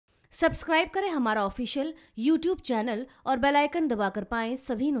Subscribe करें हमारा official YouTube channel और बेल आइकन दबाकर पाएं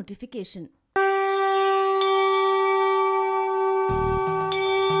सभी नोटिफिकेशन।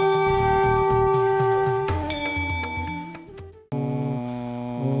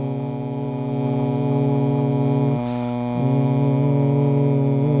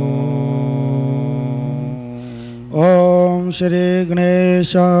 ओम श्री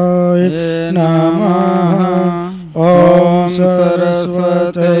गणेशाय नमः। ओम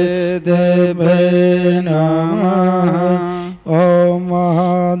सरस्वती देवे नमः। ओम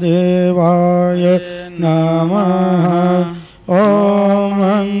महादेवाय नमः। ओम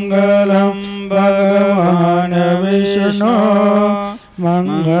मंगलम भगवान विष्णु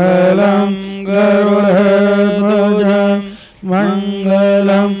मंगलम गरुड़ध्वज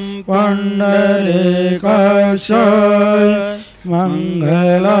मंगलम पुंडरीकाक्षाय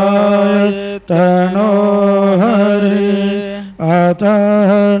मंगलाय तनोहरि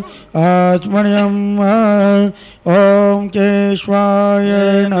अतः आत्मन्यं ओम केशवाय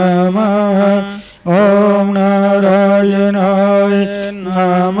नमः। ओम नारायणाय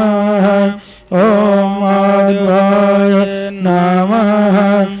नमः। ओम माधवाय नमः।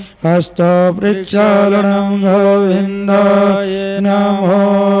 हस्तप्रक्षालनं गोविन्दाय नमो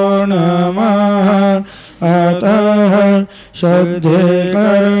नमः। अतः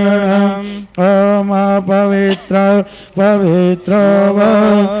शुद्धीकरणम् ओम पवित्र पवित्र वा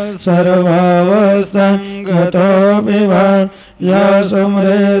सर्वावस्थां गतोऽपि वा या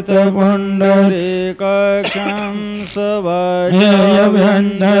स्मृत पुण्डरीकाक्षं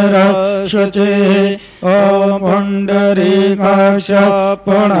सवायभ्यन्तर शुचिः। ओम पुण्डरीकाक्ष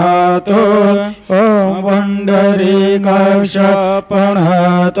प्रणतो। ओम पुण्डरीकाक्ष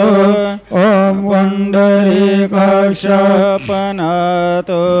प्रणतो। ओम पुण्डरीकाक्ष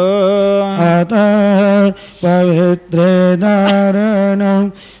प्रणतो। अतः पवित्रे धारणम्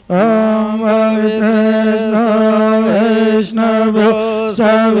ओम पवित्रे वैष्णवो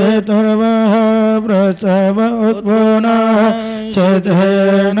सवितुर्वः प्रसव उत्पन्नः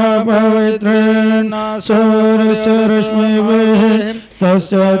चेतेन पवित्रेण सूर्यरश्मिभिः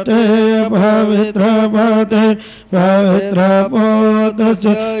तस्य ते पवित्रपते पवित्रपोतस्य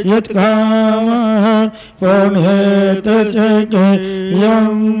यत्कामः पुण्येत च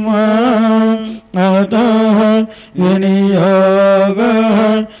यम्। अतः विनियोगः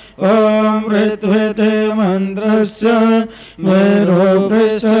ओम पृथ्वीते मंत्रस्य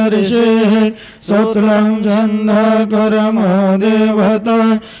मेरुपृष्ठऋषिः सूत्रं छन्दकर्मो देवता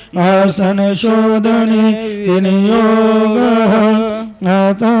आसनशोधने विनियोगः।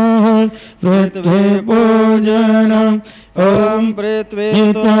 अतः पृथ्वी पूजनम् ओम पृथ्वी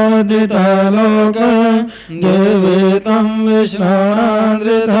त्वदितालोक देवी तं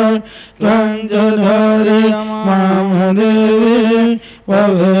विष्णुनादृता त्वञ्जधरि मां देवी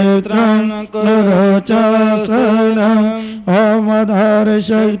पवित्रं कुरु चासनम्। ओम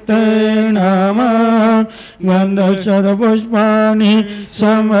आधारशक्ते नमः। गन्धक्षतपुष्पाणि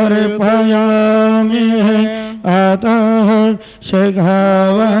समर्पयामि। अतः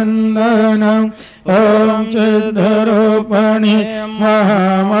शिखावन्दनम् ओम चिद्रूपिणी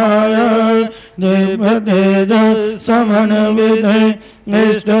महामाया दिव्यतेज समन्विते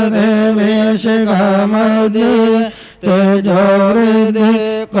इष्टदेवे शिखामध्ये तेजोवृद्धि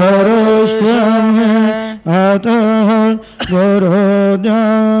करोष्यामि। अतः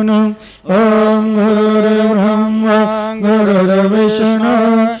गुरुध्यानम् ओम गुरुर्ब्रह्मा गुरुर्विष्णु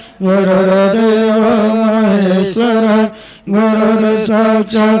गुरुर्देवो महेश्वरः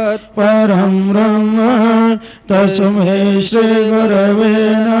गुरुर्साक्षात् परं ब्रह्म तस्मै श्री गुरवे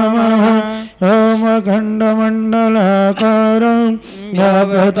नमः। ओम अखण्डमण्डलाकारं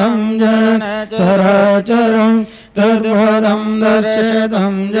व्याप्तं येन चराचरं तत्पदं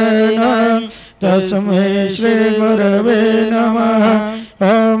दर्शितं येन तस्मै श्री गुरवे नमः।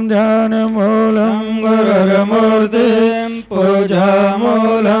 ओम ध्यानमूलं गुरुर्मूर्तिं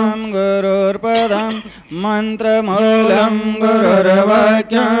पूजामूलं गुरुर्पदं मंत्रमूलं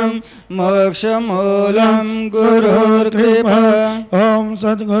गुरुर्वाक्यं मोक्षमूलं गुरुर्कृपा। ओम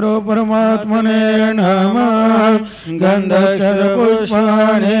सद्गुरु परमात्मने नमः।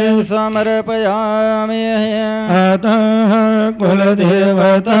 गन्धक्षतपुष्पाणि समर्पयामि। अतः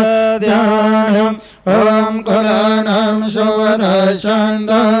कुलदेवता ध्यानम् ओम कुलानां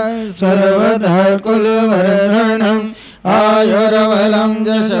शुभदशन्दं सर्वदा कुलवर्धनम् आयुर्बलं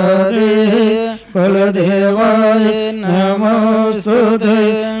यशोधेः कुलदेवाय नमोस्तुते।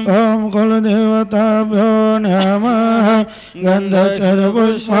 ओम कुलदेवताभ्यो नमः।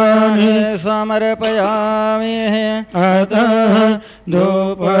 गन्धक्षतपुष्पाणि समर्पयामि। अतः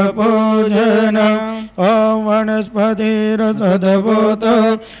धूपपूजनम् ॐ वनस्पतिरसद्भूत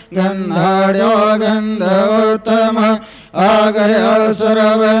गन्धाढ्यो गन्धोत्तम आगर्य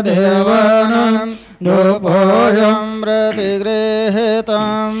सर्वदेवानां धूपोऽयं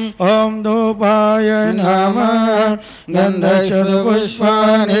प्रतिगृहीतम् ॐ धूपाय नमः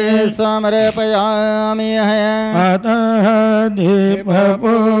गन्धपुष्पाणि समर्पयामि अतः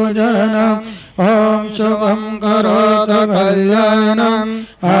दीपपूजनम् ॐ शुभं करोतु कल्याणम्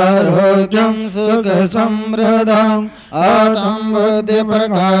आरोग्यं सुखसमृद्धम् आत्मं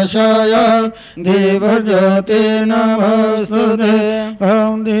बुद्धिप्रकाशाय दीपज्योतिर्नमोऽस्तुते ॐ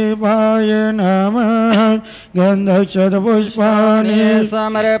दीपाय नमः गन्धक्षतपुष्पाणि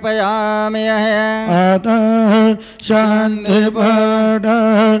समर्पयामि अतः शान्तिपाठः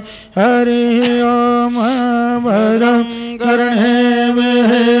हरिः ॐ वरं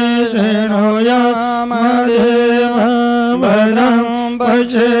कर्णेभिः शृणुयामदेव वरं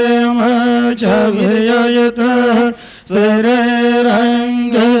पश्येम च वीर्ययतः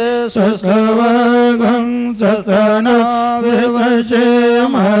स्थिरैरङ्गे सुष्ठुवगं ससनो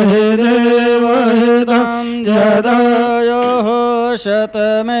विर्वशेमहि देवहितं जदायोः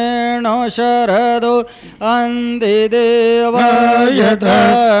शतमेनो शरदो अन्धिदेवायत्र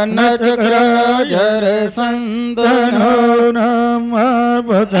न चक्रजरसन्दनो नमः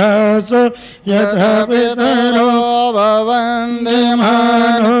यत्र पितरो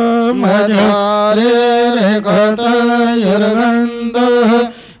ववन्दिमानो मजारेर्गतयुर्गन्धः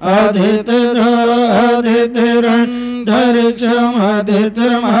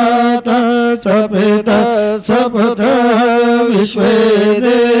अदितिरन्तरिक्षमदितिर्माता सपिता सपुत्रः विश्वे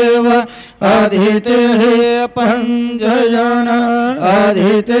देव अदितिः पञ्चजन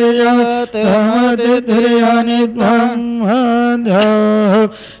अदितियतमदितिर्यानि ब्रह्मद्योः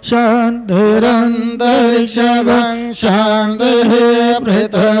शान्तिरन्तरिक्षगं शान्तिः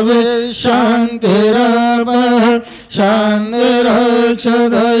पृथिवी शान्तिरपः शान्तिरक्षदयः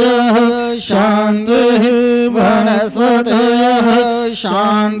शान्तिः वनस्पतयः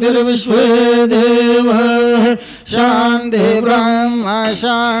शान्तिर्विश्वे देवः शान्ति ब्रह्म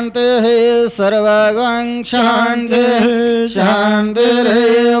शान्तिः सर्वगं शान्तिः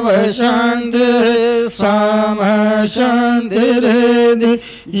शान्तिरेव शान्तिः साम शान्तिरेधि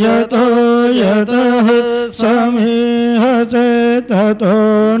यतो यतः समीहसे ततो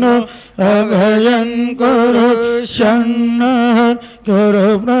न अभयं कुरु शन्नः कुरु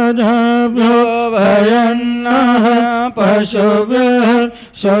प्रजाभ्यो भयन्नः पशुभ्यः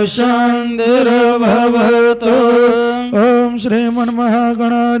सुशान्तिर्भवतु ॐ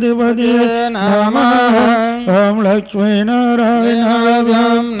श्रीमन्महागणाधिपतये नमः ॐ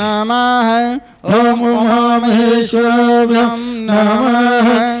लक्ष्मीनारायणाभ्यां नमः ॐ उमामहेश्वराभ्यां नमः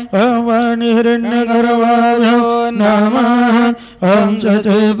ॐ वाणिहिरण्यगर्भाभ्यो नमः ॐ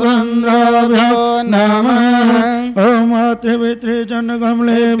शचीप्रान्द्राभ्यो नमः ॐ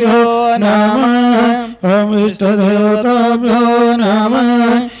मातृपितृचरणकमलेभ्यो नमः ॐ इष्टदेवताभ्यो नमः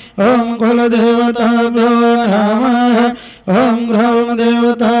ॐ कुलदेवताभ्यो नमः ॐ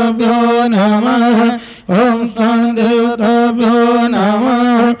ग्रामदेवताभ्यो नमः ॐ स्थानदेवताभ्यो नमः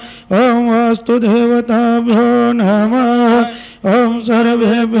ॐ वास्तुदेवताभ्यो नमः ॐ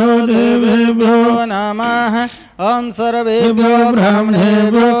सर्वेभ्यो देवेभ्यो नमः ॐ सर्वेभ्यो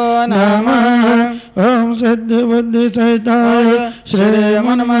ब्राह्मणेभ्यो नमः ॐ सिद्धिबुद्धिसहिताय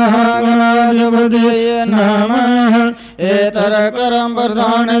श्रीमन्महागणाधिपतये नमः एतरकरं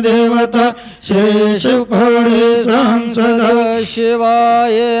प्रधान देवता श्री शिव खोड़ी सांसद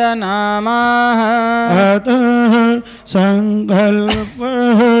शिवाय नमः अतः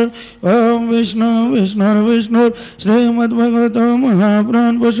संकल्पः ओम विष्णु विष्णुर्विष्णु श्रीमद्भगवतो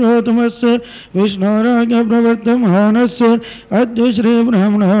महाप्राण पुरुषोत्तमस्य विष्णुराज्ञ प्रवर्तमानस्य अद्य श्री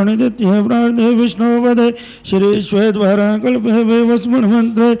ब्राह्मणानि द्वितीय प्रार्थे विष्णुपदे श्री श्वेतवारा कल्पे विवस्मन्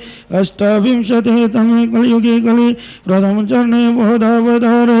मंत्रे अष्टाविंशतिः तमे कलियुगे कलि प्रथम चरणे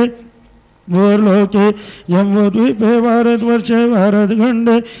बोधावतारे भूर्लोके जम्बूद्वीपे भारतवर्षे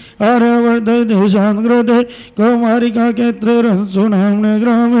भारतखण्डे आर्यावर्ते देशान्तर्गते कौमारिकाक्षेत्रे रंसु नाम्ने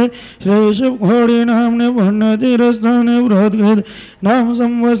ग्रामे श्री शिव खोड़ी नाम्ने पुण्यतीर्थस्थाने बृहद्गृहे नाम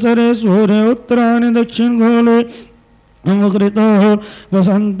संवत्सरे सूर्य उत्तरायणे दक्षिणगोले अमुकृतो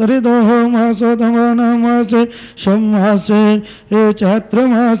वसंतरितो मासोतमासे सोममासे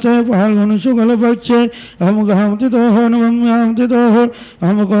चैत्रमासे फाल्गुन शुक्लपक्षे अमुकामतितो नवम्यामतितो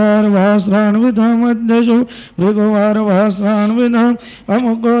अमुकवारवास्रान्विधं मध्यशु भृगुवारवास्रान्विधम्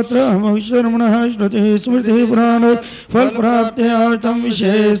अमुकोत्र अमुकशर्मणः श्रुतिः स्मृतिः पुराण फलप्राप्त्यार्थं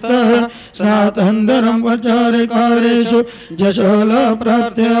विशेषतः सनातनधर्म प्रचारकारेषु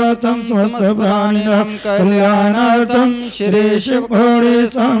यशोलाप्राप्त्यर्थं समस्तप्राणिनां कल्याणार्थं श्री शिव खोड़ी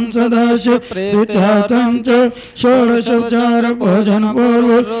सांसदाशिव प्रीत्यर्थं च षोडशोपचार भोजन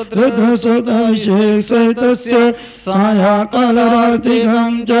पूर्व रुद्रसुताभिषेक सहितस्य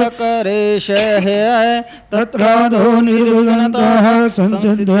सायंकालार्तिकं च करिष्ये तत्रादो निर्विघ्नताः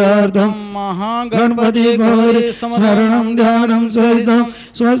संसिद्ध्यर्थं महागणपति गौरी स्मरणं ध्यानं सहितं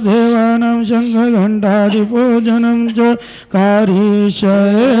स्वदेवानां शङ्खघण्टादिपूजनं च करिष्ये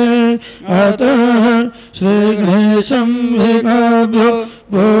अतः श्रीगणेशं विकाभ्यो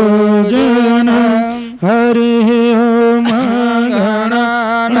भोजनं हरिः ओम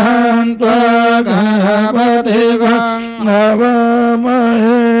गणानां त्वा गणपतिं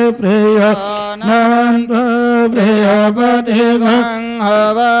हवामहे प्रियानां त्वा प्रियपतिं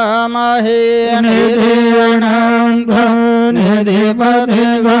हवामहे निधियानां त्वा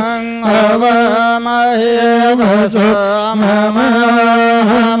निधिपतिं हवामहे वसो मम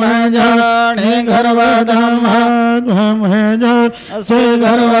जाने गर्वधम से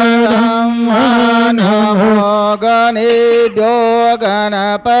गर्वधम नमो गणेभ्यो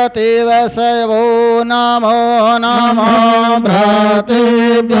गणपति वसवो नमो नमो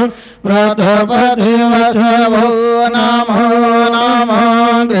भ्रातृभ्यो भ्रातृपति वसवो नमो नमो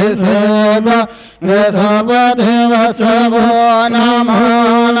गृहेभ्यो गृहपति वसवो नमो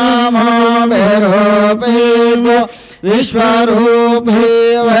नमो विरूपेभ्यो विश्वरूपे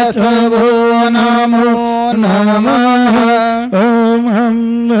वसवो नमो नमः ओम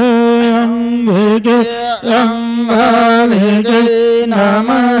अम्बिके अम्बालिके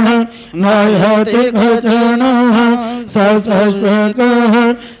नमः नयति खचनः सशस्त्रकः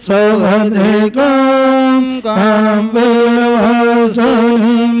सौभद्रिकां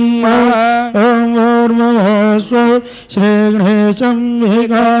काम्बेरवासनिं ओम ऊर्ध्वस्व श्रीगणेशं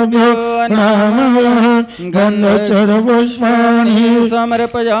विकाभ्यो नमः गन्धचर्पुष्पाणि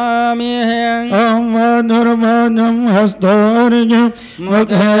समर्पयामि ओम धर्मजं हस्तोर्घ्यं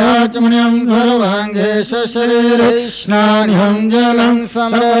मुखे आचमनीयं सर्वाङ्गे शरीरे स्नानं जलं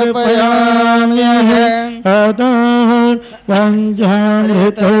समर्पयामि अतः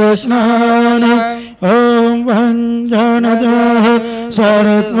पञ्चामृतस्नानं ॐ पञ्चनदः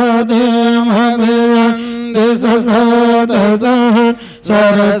सरस्वतीमभिवन्दे सततः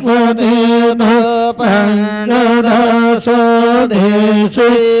सरस्वती पञ्चदशोदेशे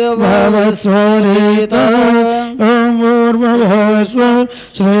भवस्वरिता ॐ ऊर्ध्वस्व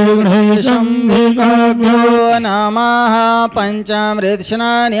श्रीगणेशं विकाभ्यो नमः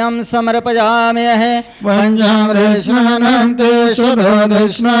पञ्चामृतस्नानं समर्पयामि पञ्चामृतस्नानान्ते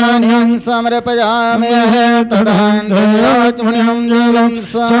शतदक्षिणान्यं समर्पयामि तदान्धयाचमनीयं जलं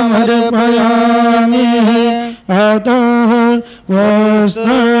समर्पयामि अतः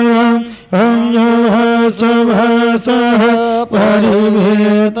वस्त्रम् अंजवसवसः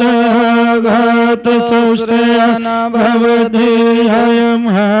परिवेतगातचौष्टयन् भवधीयमानः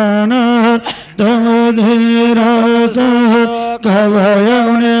तमधीरसः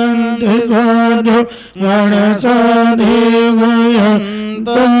कवयौनन्ति स्वाद्यो मनसा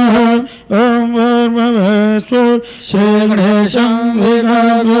देवयन्तः ॐ भर्मभस्व श्रीगणेशं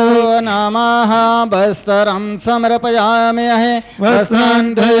विकाभ्यो नमः वस्त्रं समर्पयामि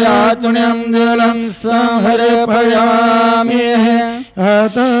वस्त्रान्धयाचमनीयं जलं समर्पयामि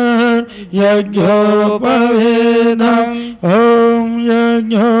अतः यज्ञोपवेदम् ॐ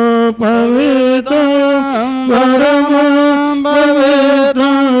यज्ञोपवेदम् परमं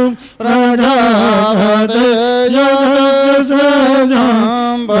पवित्रं प्रजापते यज्ञसजं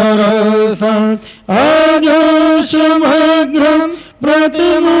परसं अजोषमग्रं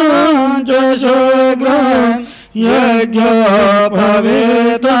प्रतिमां च शोग्रं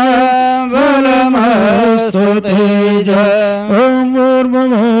यज्ञोपवेदं बलमस्तु तेज ॐ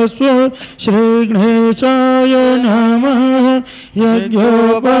ऊर्ध्वस्व श्रीगणेशाय नमः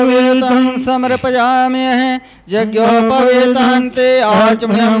यज्ञोपवेतं समर्पयामि यज्ञोपवेतान्ते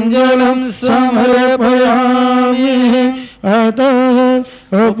आचमनीयं जलं समर्पयामि अतः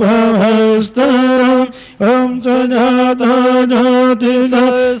उपभस्तरम् ॐ सुजाता ज्योतिष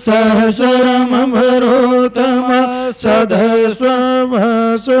सहस्रमभरोतम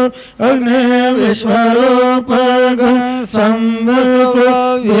सदस्वभासो अग्ने विश्वरूपग संवस्व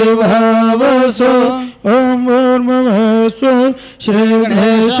विभावसो ॐ ऊर्ध्वस्व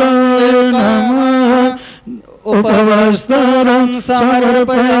श्रीगणेशाय नमः उपवस्त्रं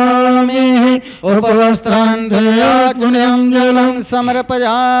समर्पयामि उपवस्त्रान्धयाचमनीयं जलं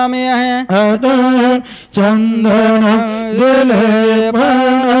समर्पयामि अतः चन्दनं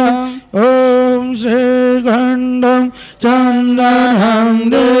विलेपनम् ॐ श्रीगण्डं चन्दनं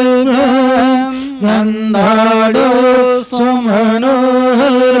देव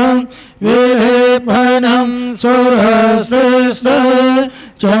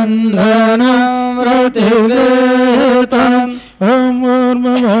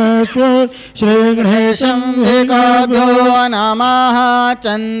श्रीगणेशं विकाभ्यो नमः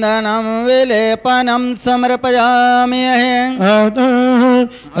चन्दनं विलेपनं समर्पयामि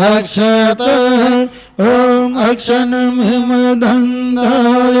अक्षत ॐ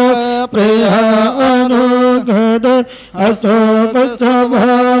अक्षनमिमदन्ताय प्रिया अनुगत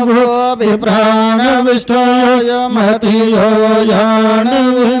अस्तोकस्वभावो विप्राणविष्टाय मतियो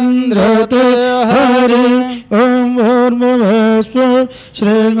यानविन्द्रते हरि ॐ भूर्भुवस्व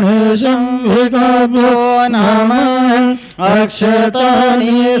श्रीगणेशं विकाभ्यो नमः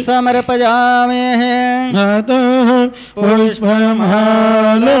अक्षतानि समर्पयामि अतः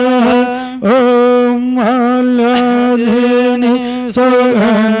पुष्पमाला ॐ माल्यादीनि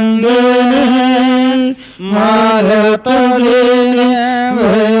सुगन्धिनि मालतदीनि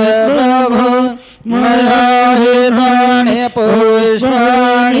प्रभो मया हितानि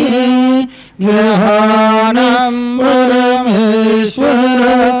पुष्पाणि गृहाणं परमेश्वर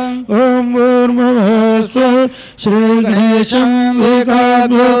ॐ भूर्भुवस्व श्रीगणेशं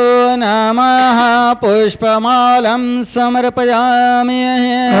विकाभ्यो नमः पुष्पमालं समर्पयामि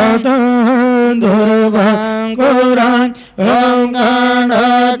दुर्भङ्कुरान् ॐ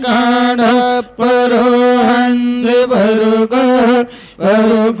काण्डकाण्डपरोहन्दिभरुग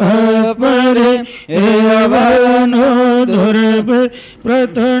परुग परि एवनो दुर्भ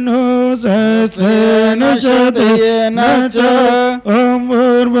प्रतनो सहस्रेण शतेन च ॐ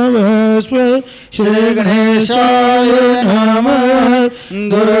भूर्भुवस्व श्रीगणेशाय नमः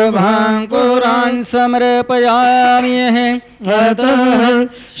दुर्भाङ्कुरान् समर्पयामि अतः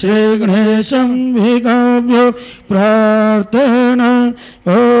श्रीगणेशं विकाभ्यो प्रार्थना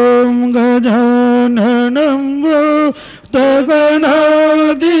ॐ गजाननं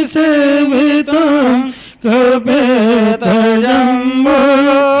भूतगणादिसेवितं कपेतजम्बो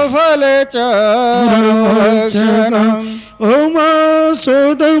फलचारुक्षणम्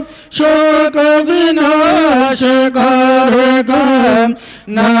उमासुतं शोकविनाशकारकं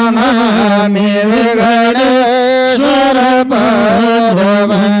नमामि विघ्नेश्वर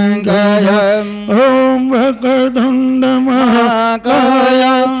पादपङ्कजम् ॐ वक्रतुण्ड महाकाय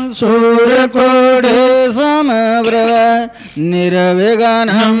सूर्यकोटि समप्रभ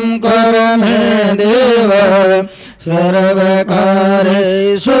निर्विघ्नं कुरु मे देव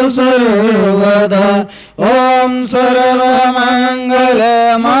सर्वकार्येषु सर्वदा ॐ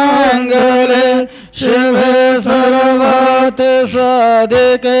सर्वमङ्गलमाङ्गल्ये शिवे सर्वार्थसाधिके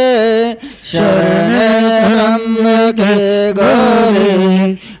शरण्ये त्र्यम्बके गौरी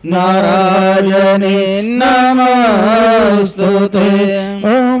नारायणी नमोस्तुते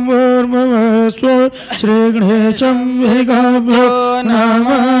ॐ भूर्भुवस्व श्रीगणेशं विकाभ्यो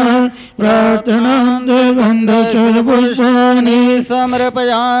नमः प्रार्थनां गन्धपुष्पाणि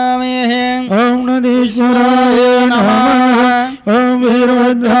समर्पयामि ॐ नदीश्वराय नमः ॐ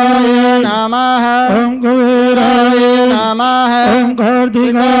वीरभद्राय नमः ॐ कुबेराय नमः ॐ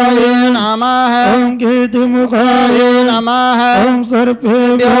कार्तिकाय नमः ॐ कीर्तिमुखाय नमः ॐ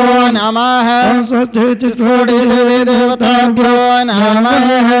सर्पेभ्यो नमः ॐ स्वस्तिदेवताभ्यो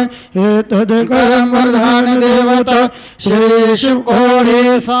नमः एतद् वरदान देवता श्री शिव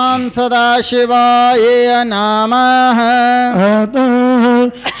खोड़ी सांसदा शिवाय नमः अतः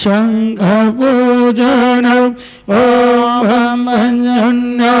शंख पूजनम् ॐ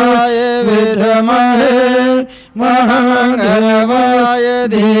भञ्जन्याय विद्महे महादेवाय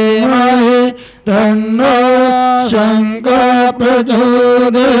धीमहि तन्नो शंकर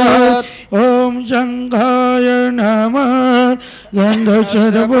प्रचोदयात् ॐ शंखाय नमः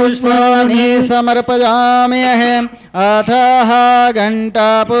गन्धपुष्पाणि समर्पयामि अथः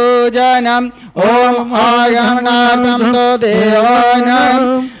घण्टापूजनम् ॐ आगमनार्थं तु देवानां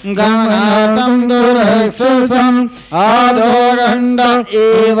गमनार्थं तु राक्षसाम् आदो घण्ट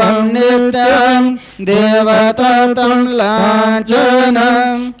एवं नित्यं देवता तं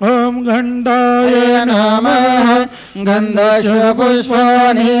लाञ्छनम् ॐ घण्टाय नमः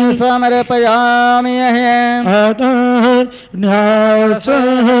गन्धपुष्पाणि समर्पयामि अतः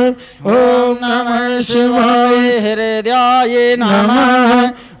न्यासः ॐ नमः शिवाय हृदयाय नमः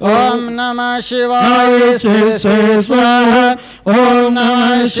ॐ नमः शिवाय शीर्षे स्वाहा ॐ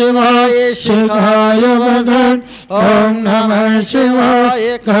नमः शिवाय शिखाय वदन् ॐ नमः शिवाय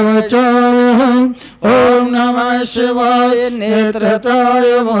कवचाय ॐ नमः शिवाय नेत्रताय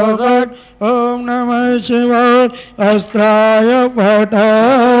वदन् ॐ नमः शिवाय अस्त्राय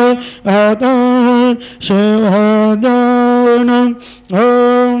पटाय अतः शिवदानम्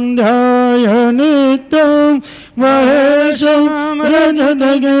ॐ ध्याय नित्यं महेशं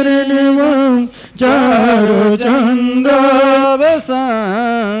रजतगिरिनिवं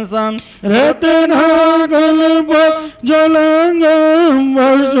चारुचन्द्रावसंसं रत्नाकल्प ज्वलंगम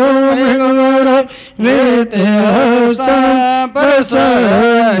वर्षो मृगवर वेतहस्तापसरणं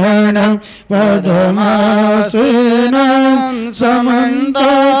पद्मासीनं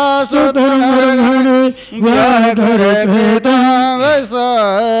समन्तास्तुतमर्गण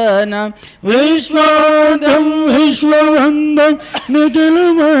व्याघ्रकृतावसानं विश्ववन्दं विश्ववन्दं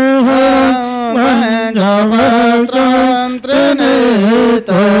निखिलमहं मञ्जवक्त्रं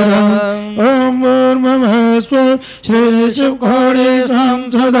त्रिनेत्रम् ॐ भूर्भुवस्व श्री शिव खोड़ी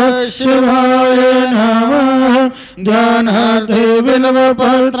संसदा शिवाय नमः ध्यानार्थे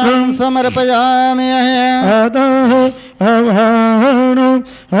बिल्वपत्रं समर्पयामि अतः आवाहनं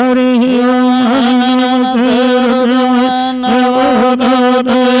हरिः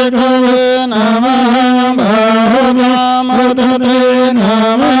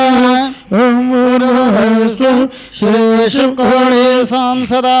श्री शिव खोड़ी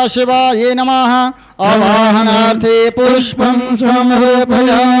संसदा शिवाय नमः आवाहनार्थे पुष्पं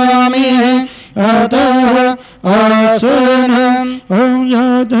समर्पयामि अतः आसनम् ॐ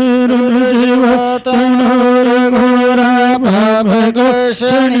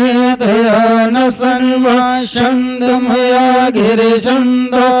यातिर्देवतनोरघोराभाभकशनितयानसन्वाशन्दमया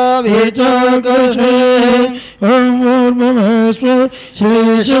गिरिशन्दाभिचकसे ॐ भूर्भुवस्व श्री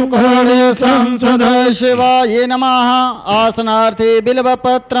शिव खोड़ी संसदा शिवाय नमः आसनार्थे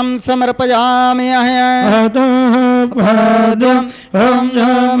बिल्वपत्रं समर्पयामि अतः पाद्यम् ॐ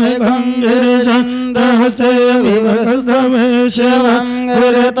यामेघं गिरिशन्दहस्ते विवरस्तमेशवं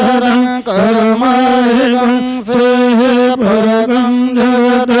गिरितरं कर्माहेवं सेहे परगं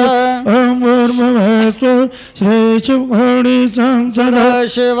जगत् ॐ भूर्भुवस्व श्री शिव खोड़ी संसदा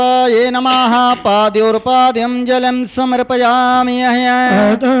शिवाय नमः पाद्योर्पाद्यं जलं समर्पयामि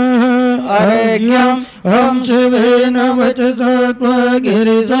अतः अर्घ्यम् ॐ शिवेन वचसा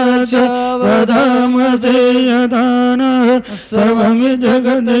त्वगिरिशस्य वदामसे यदानः सर्वं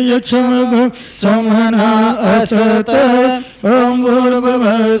जगद्यक्षमगो समना असत ॐ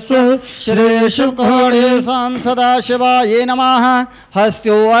भूर्भुवस्व श्री शिव खोड़ी संसदा शिवाय नमः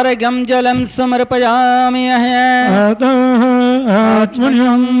हस्त्यो अर्घ्यं जलं समर्पयामि अतः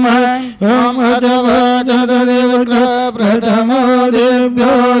आत्मन्यं ॐ अधवचदेवग्रह प्रथमो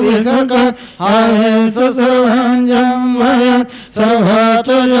देव्यो विगक आयस सर्वञ्जं वयं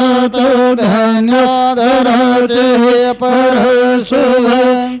सर्वतो जातो धन्योदराचे परशुभ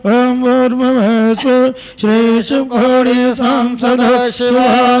ॐ भूर्भुवस्व श्री शिव खोड़ी संसदा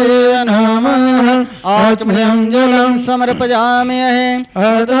शिवाय नमः आचमनीयं जलं समर्पयामि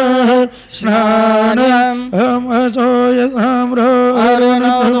अतः स्नानम् ॐ असोय साम्रो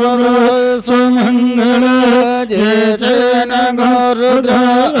अरुणोद्भवो सुमङ्गल जेचेन गौरुद्र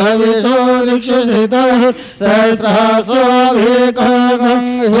अविशो दीक्षितः सहस्रासोऽभिकं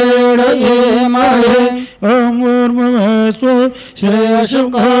हेडयेमहे ॐ भूर्भुवस्व श्री शिव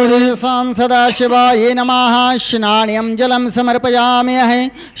खोड़ी संसदा शिवाय नमः स्नान्यं जलं समर्पयामि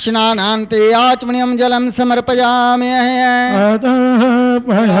स्नानान्ते आचमनीयं जलं समर्पयामि अतः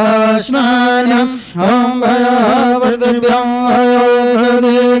पयास्नान्यम् ॐ भयावर्तभ्यं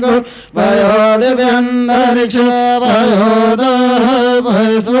वयोदिगो वयोदिव्यन्तरिक्ष वयोदः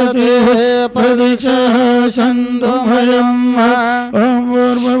वैस्वतिः प्रदीक्षः शन्दुभयम् ॐ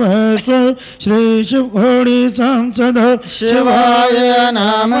भूर्भुवस्व श्री शिव खोड़ी संसदा शिवाय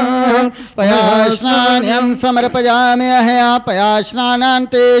नमः पयास्नान्यं समर्पयामि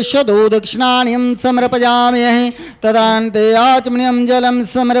पयास्नानान्ते शदोदक्षिणान्यं समर्पयामि तदान्ते आचमनीयं जलं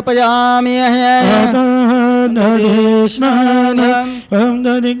समर्पयामि दधिस्नानम् ॐ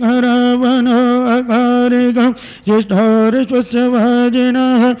दधिकरावणो अकारिकं ज्येष्ठोरिश्वस्य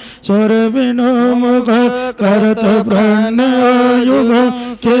वाजिनः सौरभिनो मुख करतप्रणयुग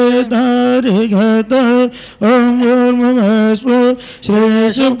केदारिगत ॐ भूर्भुवस्व श्री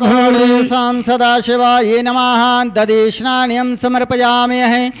शिव खोड़ी संसदा शिवाय नमः दधिस्नान्यं समर्पयामि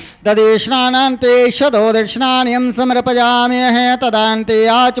दधिस्नानान्ते शदोदक्षिणान्यं समर्पयामि तदान्ते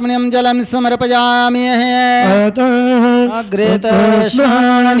आचमनीयं जलं समर्पयामि अतः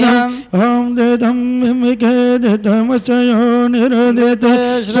अग्रेतस्नानम् ॐ दधं विमिखेदितमचयो निरदित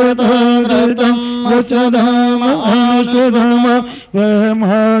श्रुतघृतं वस्यधाम अनुस्वधाम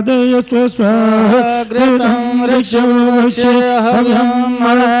वयमादयस्व स्वाहा घृतं वृक्षवक्षहव्यम्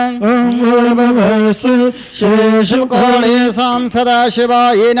ॐ भूर्भुवस्व श्री शिव खोड़ी संसदा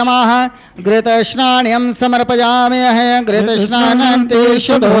शिवाय नमः घृतस्नान्यं समर्पयामि घृतस्नानान्ते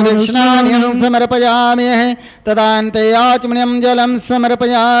शदोदक्षिणान्यं समर्पयामि तदान्ते आचमनीयं जलं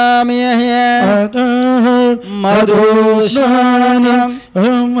समर्पयामि अतः मधुस्नानम्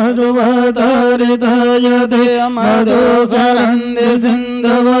ॐ मधुवतारितायते मधुसरन्ति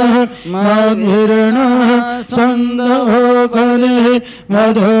सिन्धु भवः मद्भिर्नः सन्दोकने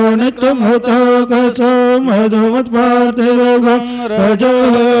मधो निक्रमतोकसो मधुमत्पातिरोगं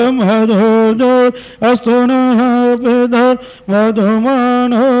रजः मधोदो अस्तु नः पिध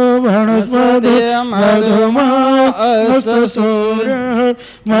मधुमानो वनस्पति मधुमा अस्तु सूर्यः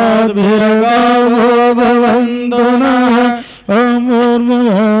मद्भिर्गावो भवन्तु नः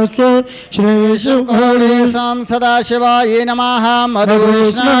अमूर्वस्व श्री शिव खोड़ी सदाशिवाय नमः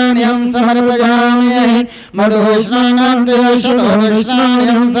मधुस्नान्यं समर्पयामि मधुस्नानान्ते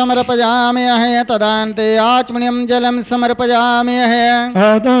शतदक्षिणान्यं समर्पयामि तदान्ते आचमनीयं जलं समर्पयामि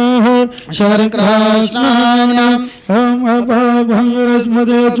अतः शर्करास्नान्यं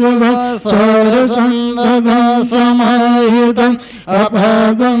अपागंरस्मदेश्वरसंदगसमहितम्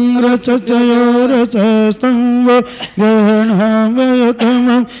अपागंरसचयोरसस्तं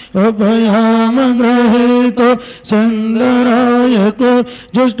गृह्णाम्यतमम् अभयाम गृहीतो सुन्दरायतो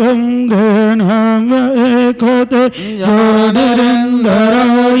जुष्टं गृह्णाम्य एकते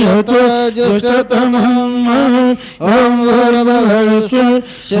योनिरेन्दरायतो जुष्टतमम् ॐ भूर्भुवस्व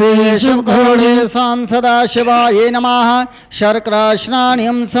श्री शिव खोड़ी सदाशिवाय नमः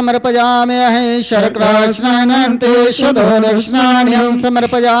शर्करास्नान्यं समर्पयामि शर्करास्नानान्ते शतदक्षिणान्यं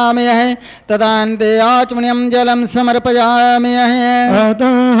समर्पयामि तदान्ते आचमनीयं जलं समर्पयामि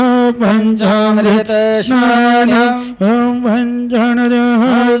अतः पंचामृत स्नान्यं पंचनदः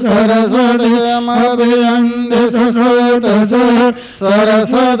सरस्वतीमभिवन्दे सरस्वतः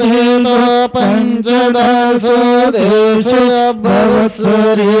सरस्वतीतो पंचदशो देशे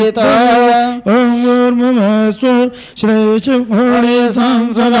भवस्वरिता ॐ भूर्भुवस्व श्री शिव खोड़ी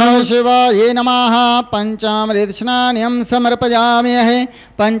सदाशिवाय नमः पंचामृत स्नान्यं समर्पयामि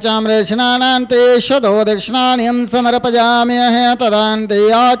पंचामृत स्नानान्ते शतदक्षिणान्यं समर्पयामि तदान्ते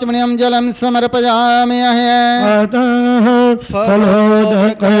आचमनीयं जलं समर्पयामि अतः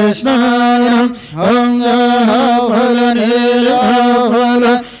फलोदकस्नानम् फलनीराफल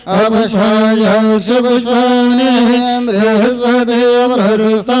अपशायक्षपुष्पाणि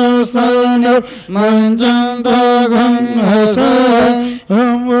बृहस्पतिर्वरुस्थास्थानो मञ्चन्तघं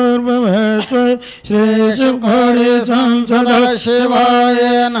भूर्भुवस्व श्री शिव खोड़ी सदाशिवाय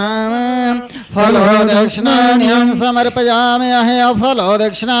नमः फलोदक्षिणान्यं समर्पयामि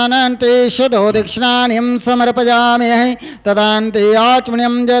फलोदक्षिणानान्ते शतदक्षिणान्यं समर्पयामि तदान्ते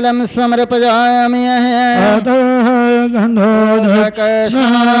आचमनीयं जलं समर्पयामि अतः गन्धोदकस्नानम्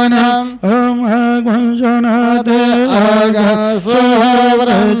अघंसनाथे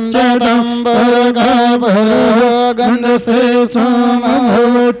अघसहव्रजतं परगपरो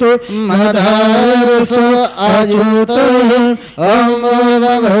गन्धश्रेष्ठमभवतु मदारसो अयुतः ॐ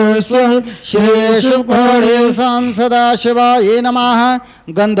भूर्भुवस्व श्री शिव खोड़ी सदाशिवाय नमः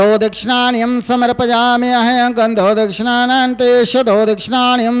गन्धोदक्षिणान्यं समर्पयामि गन्धोदक्षिणानान्ते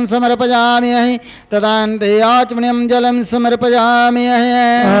शतदक्षिणान्यं समर्पयामि तदान्ते आचमनीयं जलं समर्पयामि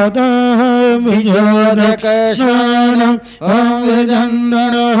अतः विजोदकस्नानम्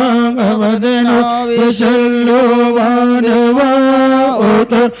विजन्दनः गवर्धनो विशल्यो वादवा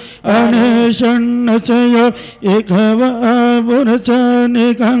उत अनेशन्नचय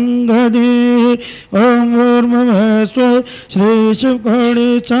इघवपुरचनिकङ्गदी ॐ भूर्भुवस्व श्री शिव खोड़ी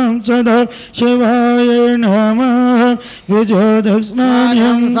सदाशिवाय नमः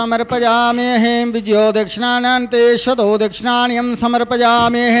विजयोदक्षिणान्यं समर्पयामि विजयोदक्षिणानान्ते शतदक्षिणान्यं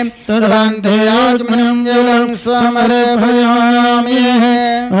समर्पयामि तदान्ते आचमनीयं जलं समर्पयामि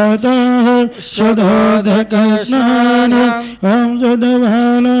अतः शतोदकस्नानम्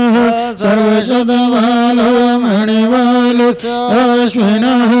शतबालः सर्वशतबालो मणिबालः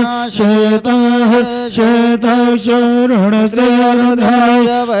अश्विनः श्वेतः श्वेताक्षरुणश्रीरुद्राय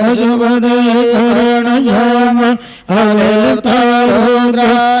वशुपदये कर्णयाम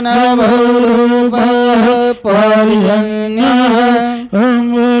अवतारोद्रानभूरूपः पर्यन्यः ॐ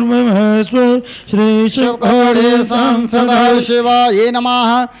भूर्भुवस्व श्री शिव खोड़ी सदाशिवाय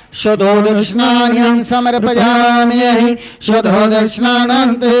नमः शतोदक्षिणान्यं समर्पयामि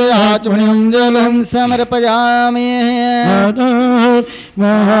शतदक्षिणानान्ते आचमनीयं जलं समर्पयामि अतः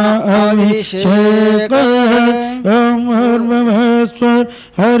महाअभिषेकः ॐ भूर्भुवस्व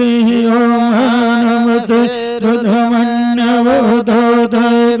हरिः ॐ नमस्ते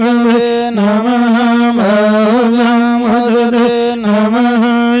रुद्रमन्यवोदोदयगवे नमः नमः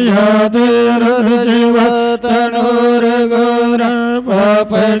यादे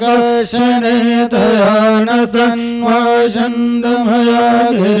रुद्रजीवतनोरघोरपापकशने दयानसन्वासन्दमया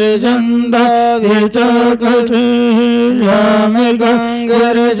गिरिजन्द विचकसे यामि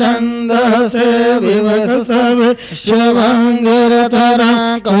गङ्गिर्जन्दसे विवसवे शिवङ्गिरधरा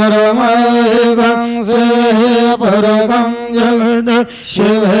करमये गंसे परगं जगद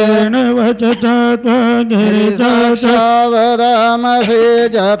शिवेन वचसा गिरिशावदामसि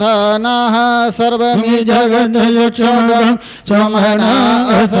यथा नः सर्वमि जगद यक्षगं समना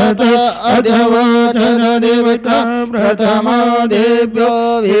असत अध्यवचन देवता प्रथमो देव्यो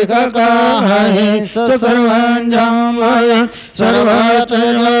विककाहि सर्वञ्जमय सर्वत्र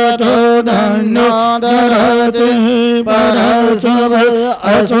जातो धन्यो दरति परसव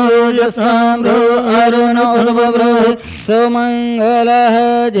असोज सम्भ्रो अरुणोद्भ्रो सुमङ्गलः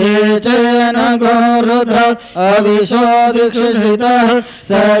जे चेन गौरुद्र अभिषो दीक्षितः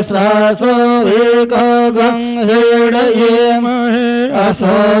सहस्रासो एको गंहेडये महे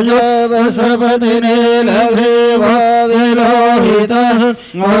असोजव सर्वदिने लघ्रेव विलोहितः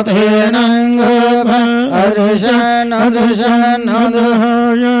मोतेनाङ्गभ अदृशन् अदृशन्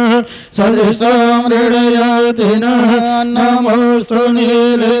अदहाय सदृष्टो मृडयति नः नमोऽस्तु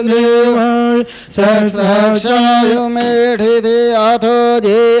नीलग्रीवाय सहस्राक्षाय मेढिते अथो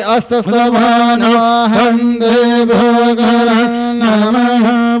जे अस्तस्तमानो हन्ते भोगरन् नमः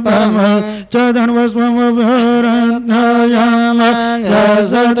परम च धन्वस्वमभरत्नयाम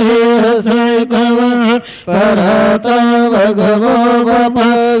जसते हस्तैकवः परत भगवो वप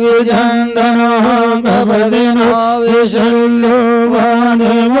विजन्दनो कप्रदिनो विशल्यो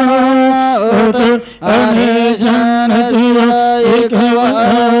वाधवा उत अनेशनतिय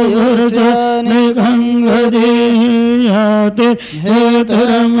एकवायुर्च निगङ्गदीयाते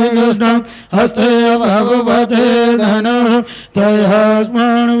हेतरमिदुष्टं हस्ते भवते धनः तया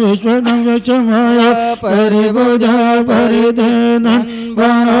स्मरण विश्वदं यक्षमाय परिभुजा परिधेन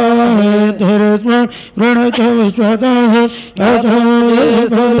वणो हेतिर्स्मरण प्रणत विश्वतः अथो ये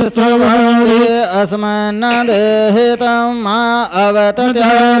सदसवारे अस्मन्नदेहितं मा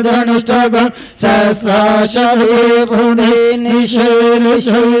अवतत्यादनुष्टकं सहस्राशरे बुधे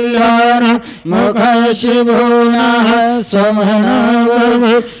निशीलशल्यान मुखशिवोनः स्वमनवर्व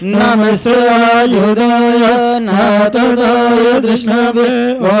नमस्यायुधय नातदय दृष्णवे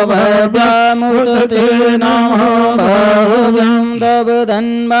ओभव्यामुदते नमो बाहुव्यं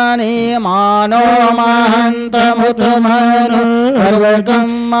दबधन्वानि मानो माहन्तमुतमानो अर्वकं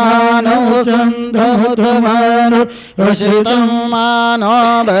मानो सन्तमुतमानो उषितं मानो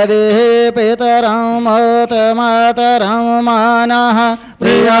बदेः पितरं मोतमातरं मानः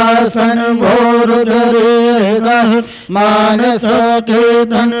प्रियासन्भोरुधरेरिकः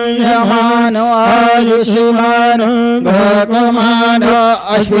मानसकेतनयमानो आयुष्मानो भगमानो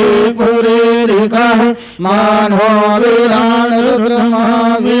अश्विपुरेरिकः मानो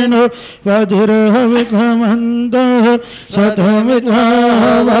वीराणरुद्रमाविनो वधिर्हविखमन्तः सतमित्रावमहे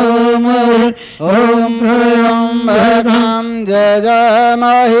ॐ त्र्यम्बकं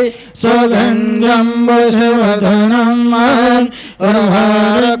जजामहे सुगन्ध्यं वशवर्धनं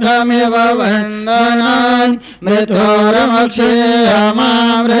उर्वारुकमिव वन्दनान्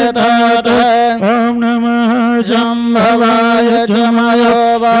मृत्योर्मक्षेयमामृतात् ॐ नमः शम्भवाय च मयो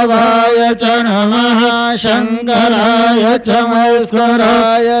भवाय च नमः शङ्कराय च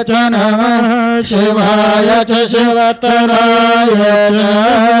मस्कराय च नमः शिवाय च शिवतराय च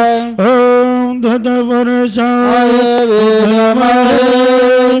ॐ तत्पुरुषाय विद्महे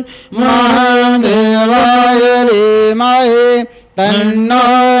महादेवाय धीमहि तन्नो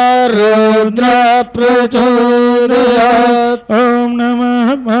रुद्रः प्रचोदयात् ॐ नमः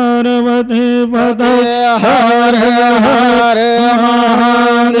पार्वती पतये हर हर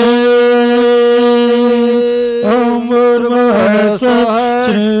महादेव ॐ भूर्भुवः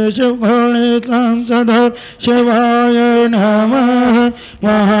श्री शिव खोरि संसदः शिवाय नमः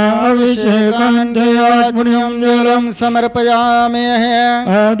महाअभिषेकान्त्यात्मन्यं जलं समर्पयामि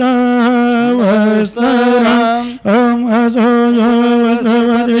अदावस्तरम् ॐ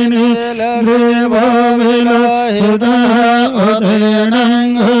असोजवसवदिने ग्रीवो विलोहितः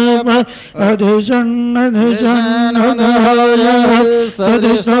उदयनङ्गप अधिशन्नधिशन्नुदहयः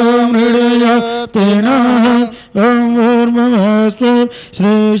सदिशो मृडयति नः ॐ भूर्भुवस्व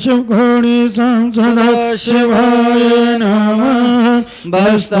श्री शिव खोरि संसदः शिवाय नमः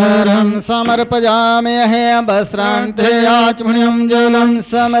वस्त्रं समर्पयामि वस्त्रान्ते आचमनीयं जलं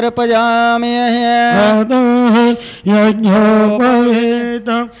समर्पयामि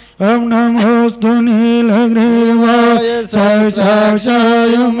यज्ञोपवीतम् ॐ नमोऽस्तु नीलग्रीवाय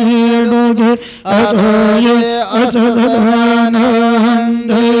साक्षाय मेढुधे अथो ये असदभानहं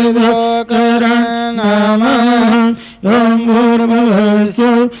देवकरं नमः ॐ भूर्भुवस्व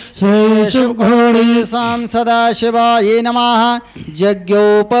श्री शिव खोरि सदाशिवाय नमः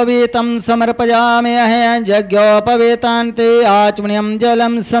यज्ञोपवीतं समर्पयामि यज्ञोपवीतान्ते आचमनीयं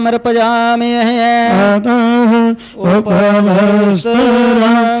जलं समर्पयामि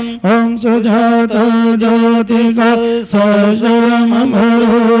उपवस्त्रं सुजात ज्योतिका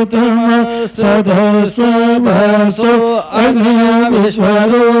सशरमरुतम सदस्वसो अग्निय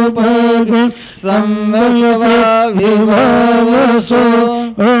विश्वरूपग संवस्वा विभवसो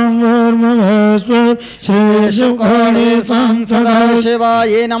ओम वर्मवस्व श्री शिव खोड़ी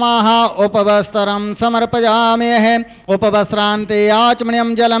सदाशिवाय नमः उपवस्त्रं समर्पयामि उपवस्त्रान्ते आचमनीयं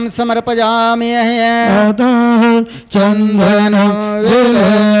जलं समर्पयामि चंदनं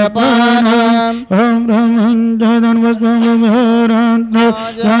विलेपनम् ओम ब्रह्मञ्जनं वस्वमहरान्त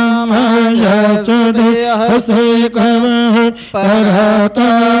हस्ते कवः परता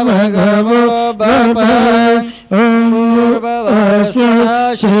भगवो बप ओम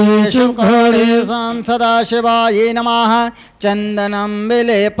श्री शिव खोड़ी सदाशिवाय नमः चंदनं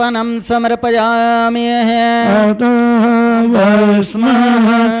विलेपनं समर्पयामि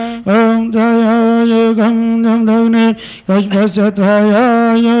ओम त्रयायुगं दग्ने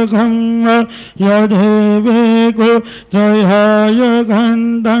कश्यत्रयायुगं यदेवेको त्रयायुगं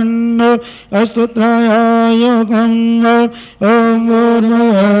दण्डो अस्तु त्रयायुगं ओम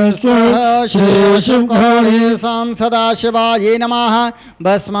श्री शिव खोड़ी सदाशिवाय नमः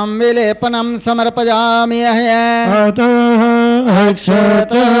भस्मं विलेपनं समर्पयामि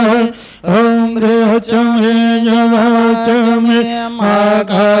अक्षत ओम च मे यवाच मे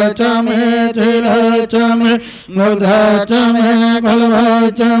माघा च मे तिला च मे मुग्धा च मे कल्वा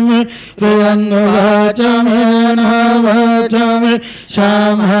च मे प्रियंगवा च मे नवा च मे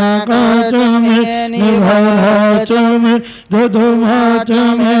श्यामा च मे निभा च मे दुधुमा च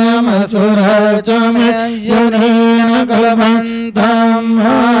मे मसुरा च मे यनेन कलवन्तं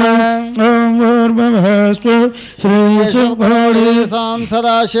ओम वर्मभस्व श्री शिव खोड़ी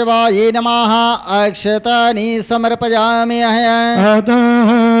सदाशिवाय नमः अक्षतानि समर्पयामि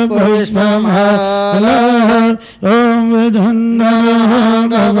पुष्पमाला ओम विधन्नः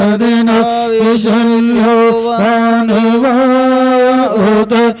गवदिनो विशल्यो वानवा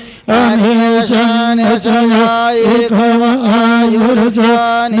उत अनिशन्यशयायिकव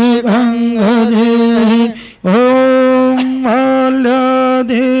आयुर्स्वानि गङ्गधे ओम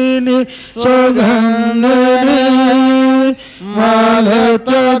माल्याधीनि सुगन्धने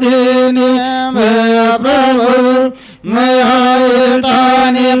मालतधीनि मे प्रभु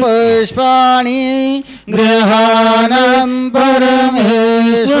मयायतानि पुष्पाणि गृहाणं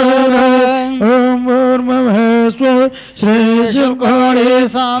परमेश्वर ओम वर्मभस्व श्री शिव खोड़ी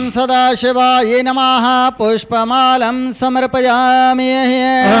सदाशिवाय नमः पुष्पमालं समर्पयामि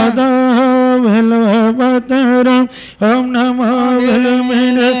बिल्वपत्रम् ओम नमो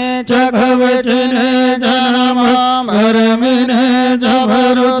बिल्विने च कवचने च नमः परमिने च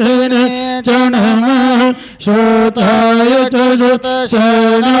भरुधिने च नमः श्रोताय च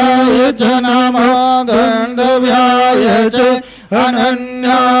श्रुतशरणाय च नमो दण्डव्याय च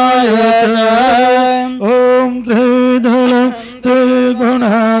अनन्याय च ओम त्रिदलं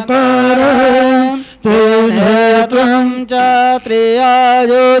त्रिगुणाकारम् त्रिनेत्रं च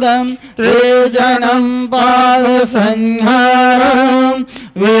त्रियायुधं त्रिजनं पादसंहारं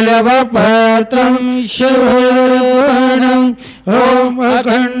विलवपत्रं शिवरूपणम् ओम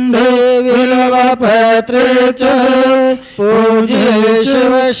अखण्डे विलवपत्रे च पूज्ये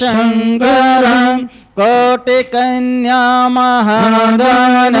शिवशङ्करम् कोटिकन्या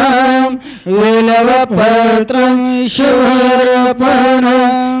महादानं विलवपत्रं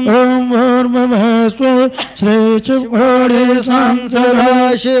शिवार्पणम् ओम वर्मभस्व श्री शिव खोड़ी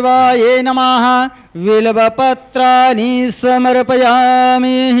सदाशिवाय नमः विल्वपत्राणि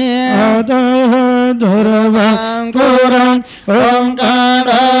समर्पयामि धुरवङ्कुरम् ओम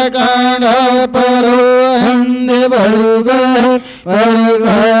काण्ड परोहन्ति भर्गः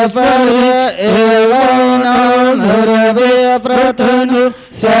पर एव धुरवे प्रथनु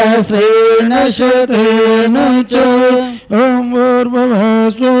सहस्रेण शतेन च ओम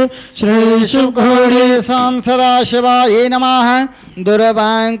भूर्भुवस्व श्री शिव खोड़ी सदाशिवाय नमः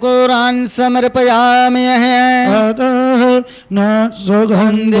दुर्वाङ्कुरान् समर्पयामि न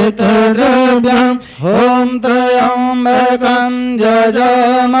सुगन्धितद्रव्यम् ॐ त्र्यम्बकं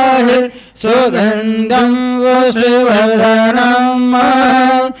जजामहे सुगन्धं वशुवर्धनम्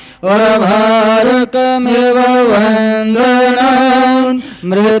उर्वारुकमिव वन्दनं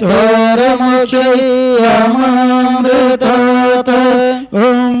मृतोर्मुक्षीयमामृतात्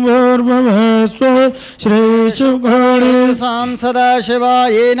ओम भूर्भुवस्व श्री शिव घोड़े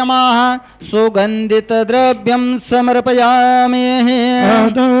सदाशिवाय नमः सुगन्धितद्रव्यं समर्पयामि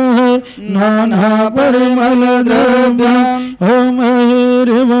अतः नानापरिमलद्रव्यम् ॐ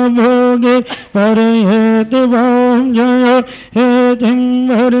हरिव भोगे परयति वां जय हेतिं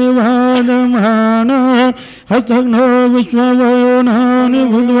हरिवादमाना हस्तघ्नो विश्ववयोनानि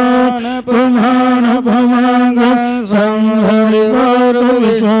बुद्ध्वान् प्रमाण पमाग संहरिवारो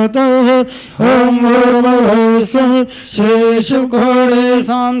विश्वतः ॐ भूर्भुवस्व श्री शिव घोड़े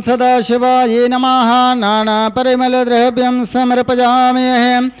सदाशिवाय नमः नानापरिमलद्रव्यं समर्पयामि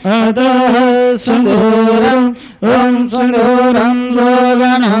अतः सिन्दूरम् ॐ सिन्दूरं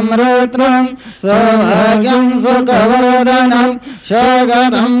सुगन्धं रत्नं सौभाग्यं सुखवर्धनं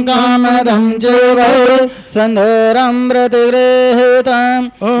शगदं कामदं चैव सिन्दूरं प्रतिगृहीतम्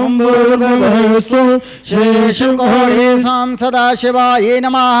ॐ भूर्भुवस्व श्री शिव घोड़े सदाशिवाय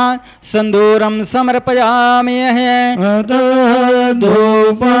नमः सिन्दूरं समर्पयामि अतः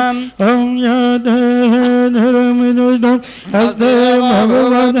धूपम् ॐ यद्धर्मिदुष्टं हस्ते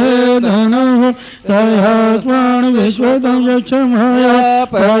भगवते धनुः तया स्वान् विश्वतं यक्षमाया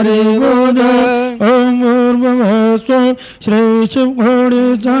परिबोध ॐ भूर्भुवस्व श्री शिव घोड़े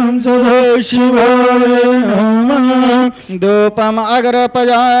सदाशिवाय नमः धूपम्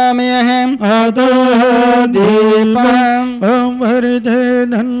अग्रपयामि अतः दीपम् ॐ हरिते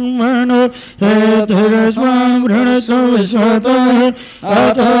धन्मनो हेतिरस्वां वृणस्व विश्वतः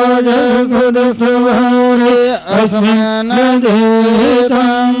अतो जसदसवारे अस्मिन्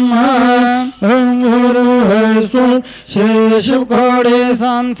देहितम् ॐ भूर्भुवस्व श्री शिव घोड़े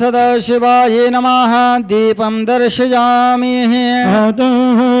सदाशिवाय नमः दीपं दर्शयामि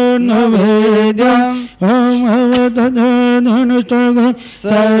अतः नैवेद्यम् ॐ अवदधनुष्टग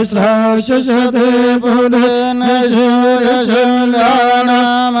सहस्राशते बुधेन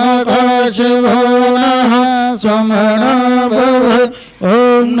शिवो नः स्वमणो भव ॐ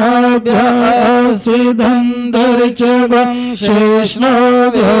नाभ्यासिदन्तरिक्षगं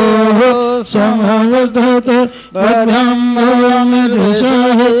शेष्णोद्योः समवर्धत भद्रं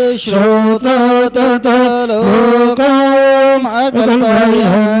भूमिर्दिशः श्रोत्रतत लोकम्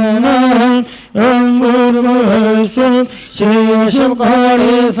अकल्पयन् ॐ भूर्भुवस्व श्री शिव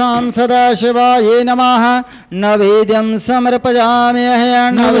घोड़े सदाशिवाय नमः नैवेद्यं समर्पयामि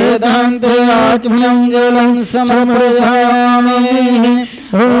नैवेद्यन्ते आचम्यं जलं समर्पयामि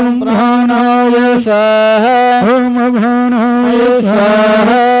ॐ प्राणाय स्वाहा ॐ अभानाय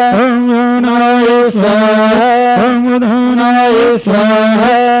स्वाहा ॐ ज्ञानाय स्वाहा ॐ उदानाय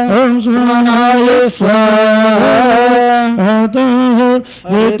स्वाहा ॐ स्वानाय स्वाहा अतः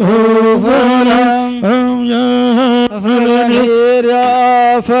ऋतुफलम् ॐ यः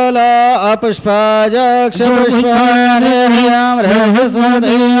फला पुष्पाजक्षपुष्पाणि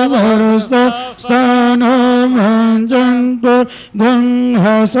स्थानमञ्जन्तो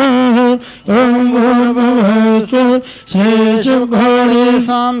गङ्हसः ॐ भूर्भुवस्व श्री शिव घोड़े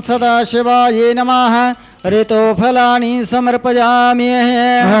सदाशिवाय नमः ऋतुफलानि समर्पयामि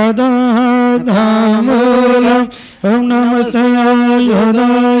अदधामूलम् ॐ नमस्ते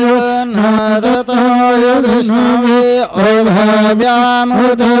योदाय नादताय कृष्णवे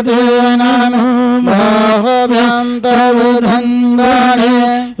औभाव्यामुदते नमो बाहुभ्यां तव धन्वाणे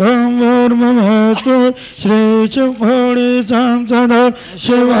ॐ भूर्भुवस्व श्री शिव घोड़े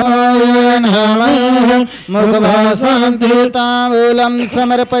शिवाय नमः मुखभासान्ति ताम्बूलं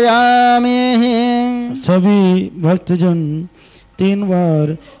समर्पयामि सभी भक्तजन 3 बार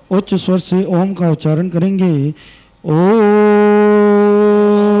उच्च स्वर से ओम का उच्चारण करेंगे।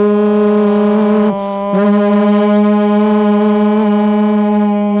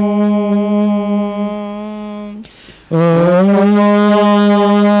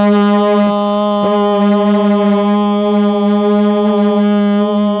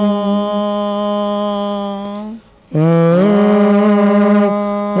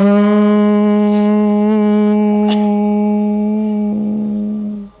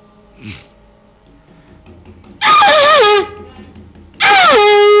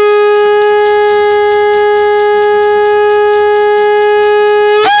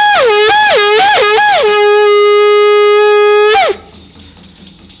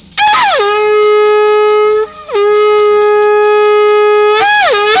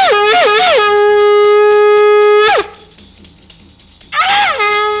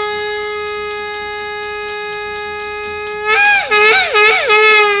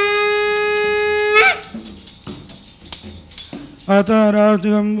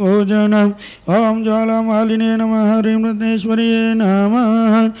 आरार्तिकं भोजनम् ॐ ज्वालामालिने नमः ह्रीं रत्नेश्वर्ये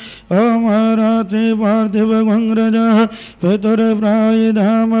नमः ॐ आरात्रि पार्थिवङ्ग्रजः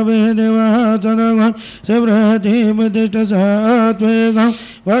पितुर्प्रायधाम वेदेवः सदगं शिवृहति प्रतिष्ठसात्वेगं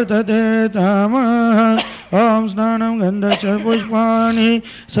वर्तते तामः ॐ स्नानं गन्धश्च पुष्पाणि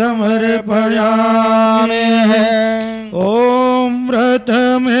समर्पयामि ॐ व्रत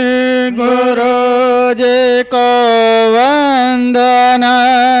में गुरुजी को वंदना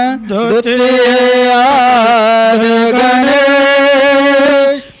द्वितीय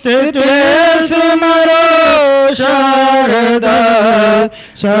गणेश तृतीय स्मरो शारदा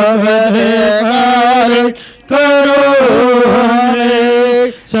सबरे कार्य करो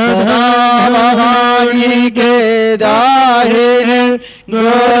हमें सदा भवानी के दाहिने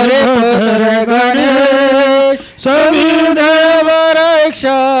गौरी पुत्र गणेश सभी देव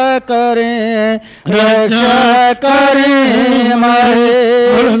रक्षा करें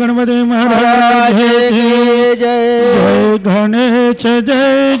माहे गणपति महाराज की जय गणेश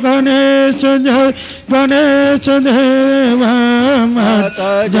जय गणेश जय गणेश देव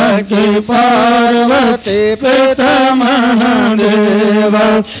माता जगती पार्वती पिता महादेव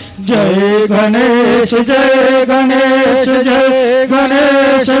जय गणेश जय गणेश जय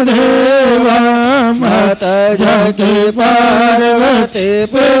गणेश देव माता जगती पार्वती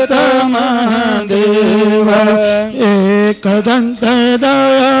पिता महादेव एक दंत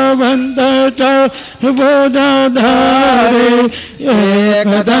दयावंत चतुर्भुजधारी एक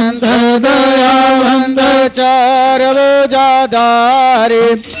दंत दयावंत चार भुजाधारी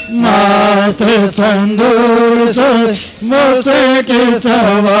मास संदूर मोसे की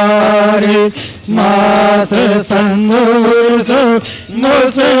सवारी मास संदूर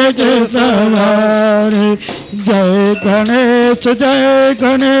मोसे की सवारी जय गणेश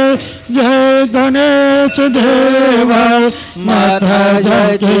देवा माता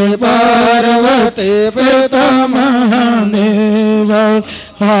जय पार्वती पिता महादेव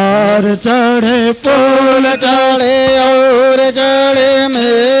हार चढ़े फूल चढ़े और चढ़े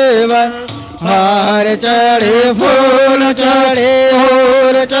मेवा हार चढ़े फूल चढ़े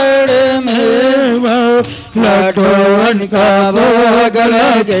और चढ़े मेवा लड्डून का भोग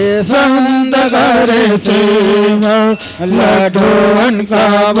लगे संत करे सेवा लड्डून का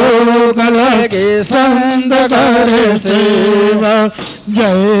भोग लगे संत करे सेवा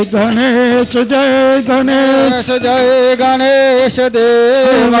जय गणेश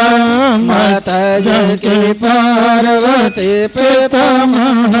देवा माता जय की पार्वती पिता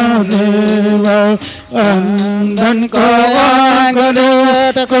महादेव अंधन को आंग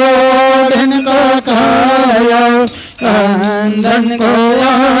देत कोढ़िन को काया अंधन को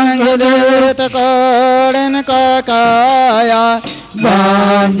आंग देत कोढ़िन को काया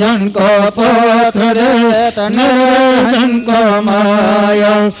बांझन को पुत्र देत निर्धन को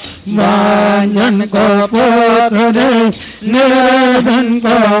माया बांझन को पुत्र देत निर्धन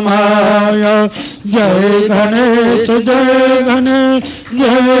को माया जय गणेश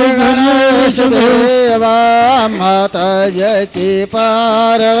देवा माता जय की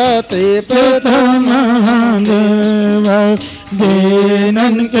पार्वती पिता महादेव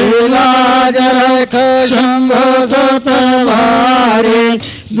दीनन की लाज रख शंभो सतवारी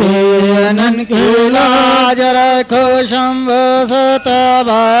दीनन की लाज रखो शंभो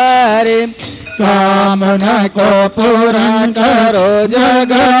सतवारी कामना को पूरा करो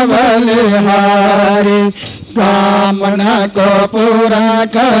जग बलिहारी कामना को पूरा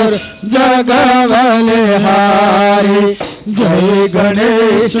कर जग बलिहारी जय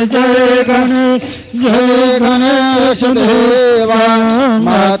गणेश देवा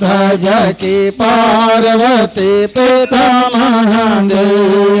माता जय की पार्वती पिता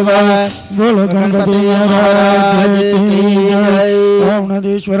महादेव बोल गणपति महाराज की जय ओम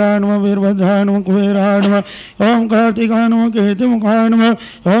नदीश्वराय नमः वीरभद्राय नमः कुबेराय नमः ओम कार्तिकाय नमः केतुमुखाय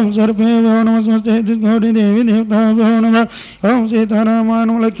नमः ओम सर्पेभ्यो नमः स्वस्ति घोरी देवी देवताभ्यो नमः ओम सीतारामाय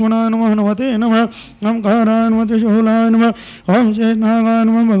नमः लक्ष्मणाय नमः हनुमते नमः ओम काराय नमः त्रिशूलाय नमः ओम शेषनागाय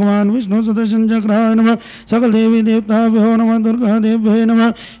नमः भगवान विष्णु सुदर्शन चक्राय नमः सकल देवी देवताभ्यो नमः दुर्गा देव्यै नमः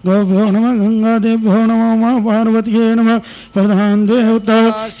गोभ्यो नमः गंगा देव्यो नमः उमा पार्वतीयै नमः प्रधान देवता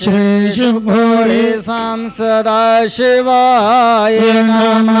श्री शिव घोड़े साम सदा शिवाय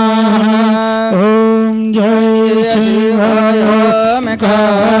नमः ओम जय शिवाय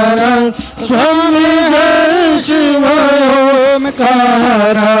ओमकारा स्वामी जय शिवाय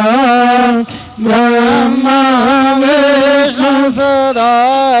ओमकारा ब्रह्मा विष्णु सदा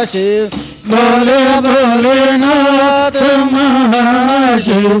शिव बोले भोलेनाथ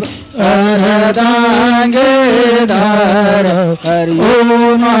महाशिव अर्धांगे धार हरि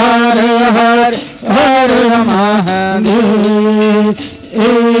ओम हर हर हर महादेव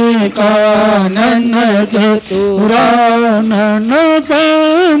एकानन चतुरानन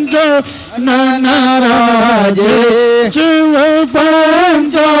पंच नन राजे शिव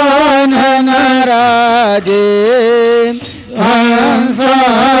पंचानन राजे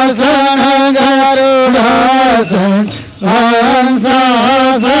हंसासन गरुडासन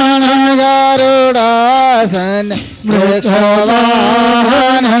हंसासन गरुडासन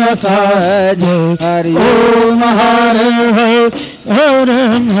वृषवाहन साज हरि ओम हर हर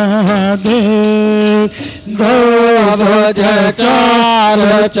महादेव दो भुज चार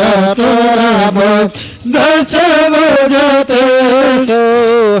चतुर भुज दस भुज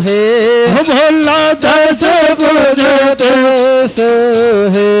सोहे बोला दस भुज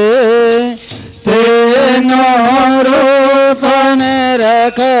सोहे तीनों रूपन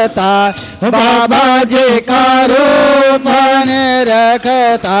रखता बाबा जी का रूपन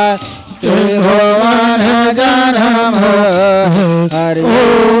रखता त्रिभुवन जन्म हरि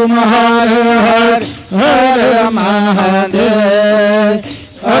ओम हर हर हर महादेव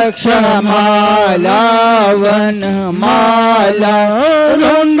अक्षमाला वन माला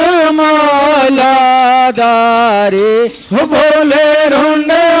रुंड माला दारे बोले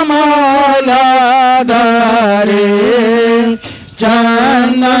रुंड माला दारे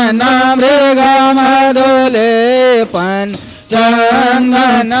चंदन मृगा मधुलेपन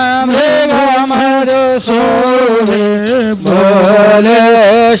चंदन मृगा मधु सोहे बोले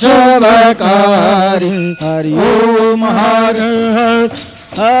शुभकारी हरि ओम हर हर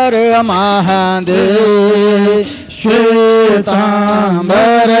हर महादेव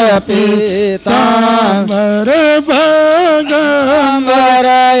श्वेतांबर पीतांबर भगंबर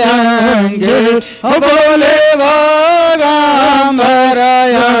अंगे बोले भगंबर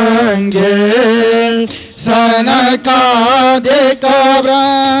अंगे सनकादिक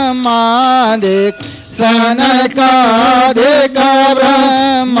ब्रह्मादिक सनकादिक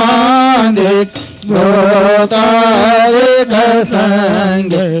ब्रह्मादिक भूतादिक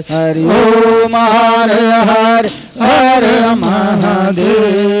संग हरि ओम हर हर हर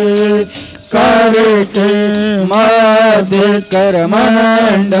महादेव करके मध्य कर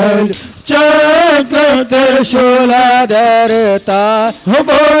मंडल चक्र त्रिशूल धरता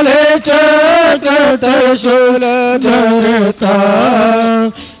बोले चक्र त्रिशूल धरता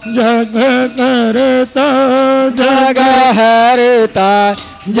जग करता जग हरता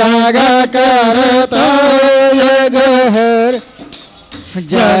जग करता जग हर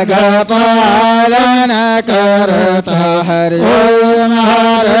जग पालन करता हरि ओम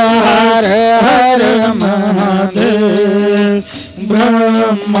हर हर हर महादेव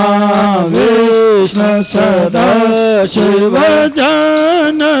ब्रह्मा विष्णु सदा शिव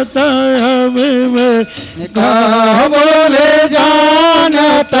जानत विवेका बोले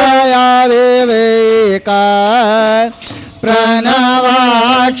जानत विवेका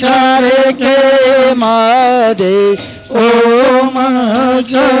प्रणवाक्षर के मदे ओम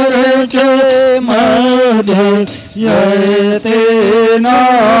अक्षर के मदे यते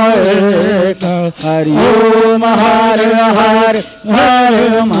नायक हरि ओम हर हर हर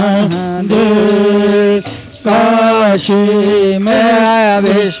महादेव काशी में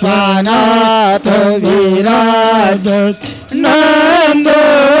विश्वनाथ विराज नंद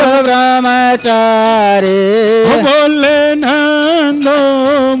ब्रह्मचारी बोले नंद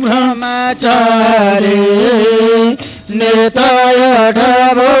ब्रह्मचारी निताय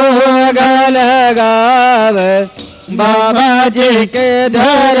भोग लगाव बाबा जी के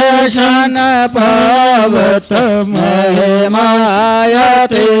दर्शन पावत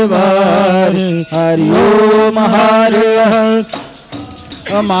महिमायते वारी हरि ओम हर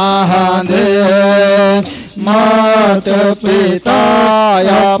हर महादेव मात पिता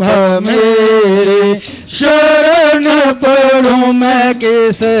आप मेरे शरण पढ़ूं मैं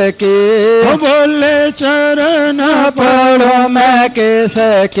किसके बोले चरण पढ़ूं मैं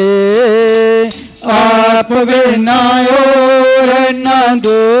किसके आप विनायोर न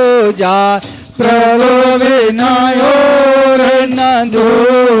दूजा प्रभु विनायोर न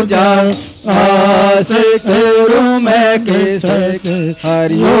दूजा आस करूं मैं किसके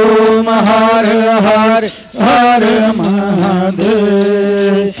हरि ओम हर हर हर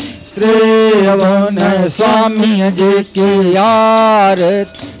महादेव त्रिभुवन स्वामी जी की आरत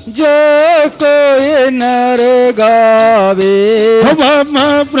जो कोई नर गावे मम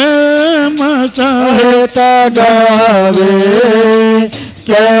प्रेम सहित गावे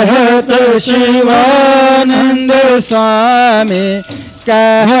कहत शिवानंद स्वामी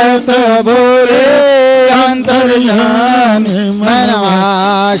कहत बोले अंतर्यामी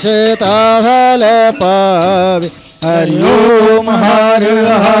मनवासित फल पावे हरि ओम हर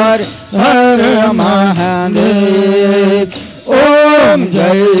हर हर महादेव। ओम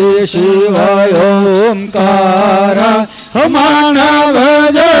जय शिवाय ओंकार मानव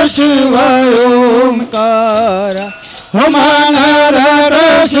जय शिवाय ओंकार मानव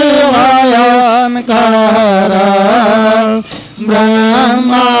शिवाय ओंकार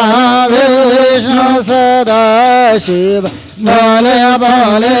ब्रह्मा विष्णु सदा शिव बोले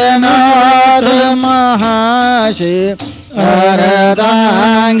बोले नाथ महाशिव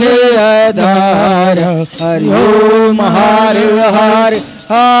अर्धांगी अधार हरि ओम हर हर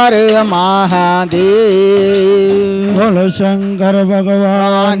हर महादेव। बोलो शंकर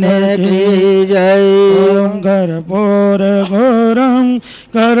भगवान की जय। कर्पूर घोरम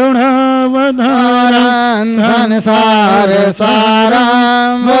करुणावतारम संसार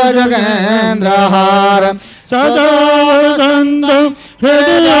सारम भुजगेन्द्रहारम सदा वसन्तं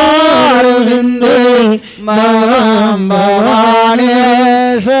हृदयारविन्दे महं भवानी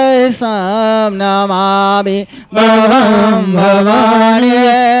सहसां नमामि महं भवानी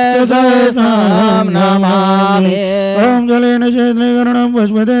सहसां नमामि। ओम जलेन चेतनकरणं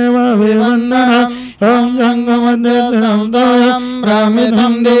पुष्पदेवाभिवन्दनम् ओम संगमद्यं तोयं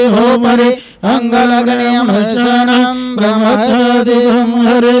प्रमितं देहोपरि अंगलग्नेयं हर्षणं ब्रह्मदेवं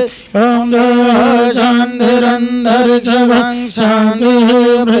हरे। ओम शान्तिरन्तरिक्षं शान्तिः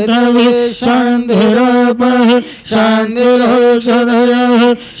पृथिवी शान्तिरपः शान्तिरोषधयः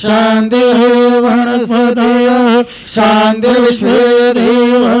शान्तिः वनस्पतयः शान्तिर्विश्वे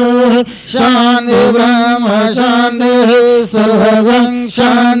देवाः शान्तिर्ब्रह्म शान्तिः सर्वगं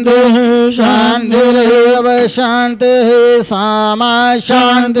शान्तिः शान्तिरेव शान्तिः सामा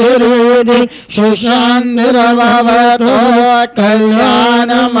शान्तिरेधि सुशान्तिर्भवतो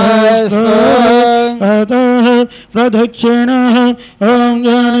कल्याणमस्तु। अतः प्रदक्षिणः ओम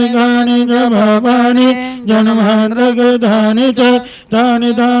जानि च भवानि जन्मान्तरकृतानि च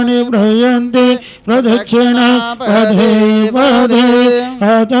तानि तानि प्रयन्ति प्रदक्षिणा पदे पदे।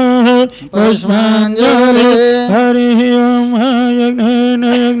 अतः पुष्पाञ्जलि हरिः ओम यज्ञेन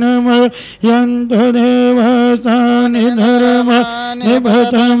यज्ञमः यन्तु देवस्तानि धर्माणि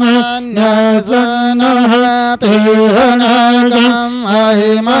प्रथमन्यसनः तेहनागम्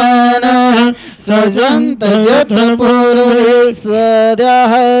अहिमानः सजन्त यत्र पूर्वे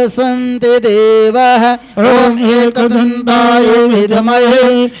सद्यः सन्ति देवः। ॐ एकदन्ताय विद्महे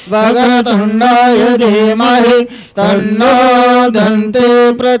वक्रतुण्डाय धीमहि तन्नो दन्ती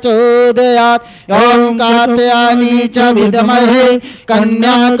प्रचोदयात्। ॐ कात्यायनी च विद्महे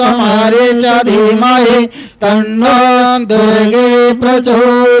कन्याकुमारी च धीमहि तन्नो दुर्गे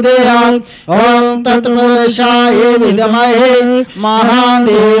प्रचोदयात्। ॐ तत्पुरुषाय विद्महे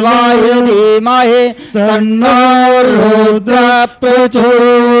महादेवाय धीमहि तन्नो रुद्र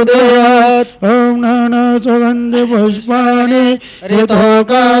प्रचोदयात्। ओम नाना सुगंधि पुष्पाणि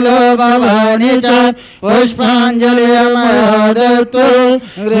ऋतुकालभवानि च पुष्पाञ्जलिमया दत्त्वा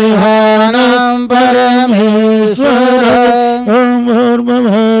गृहाणां परमेश्वर। ओम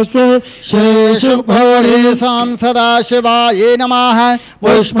भूर्भुवस्व श्री शिव घोरी सदाशिवाय नमः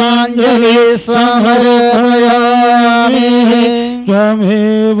पुष्पाञ्जलि समर्पयामि।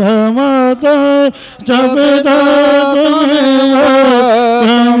 त्वमेव माता च पिता त्वमेव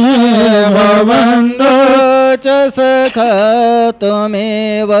बन्धो च सखा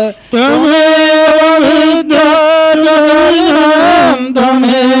त्वमेव त्वमेव विद्या च वीरं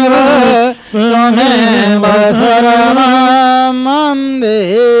त्वमेव त्वमेव सर्वं मम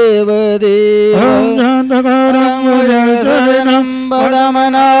देवदेव। शान्तकारं भुजगशयनं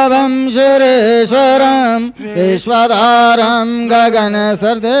पदमनाभं सुरेश्वरं विश्वधारं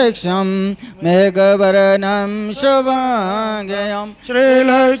गगनसदृशं मेघवर्णं शुभाङ्गं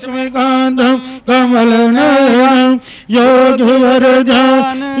श्रीलक्ष्मीकान्तं कमलनयनं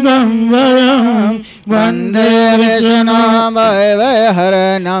योगिवरदानं वयं वन्दे विष्णुवैवहरणं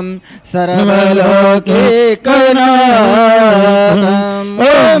सर्वलोकैकनाथम्।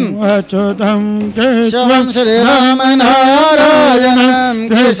 ॐ अच्युतं केशवं श्रीरामनारायणं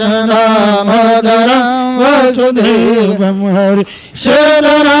कृष्णदामोदरं वासुदेवं हरि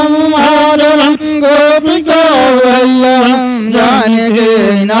श्रीधरं माधवं गोपिकावल्लभं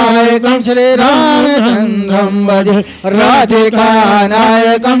जानकीनायकं श्रीरामचन्द्रं भजे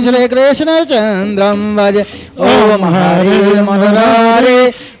राधिकानायकं श्रीकृष्णचन्द्रं भजे। ॐ हरे मुरारे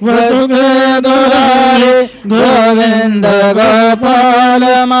वसुदेवदुलारे गोविंद गोपाल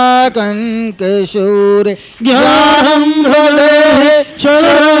माकंकशूर ज्ञानं भजे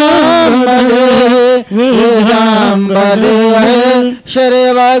शरणं भजे विद्यां भजे श्री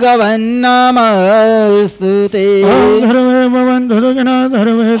भगवन् नमस्तुते। सर्वे भवन्तु सुखिनः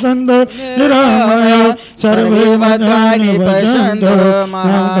सर्वे सन्तु निरामया सर्वे भद्राणि पश्यन्तु मा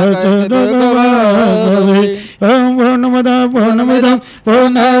कश्चित् दुःखं भवेत्। ओम पूर्णमदः पूर्णमिदं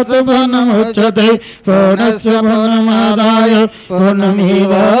पूर्णात् पूर्णमुदच्यते पूर्णस्य पूर्णमादाय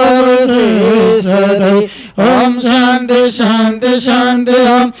पूर्णमेवावशिष्यते। ओम शांति शांति शांति।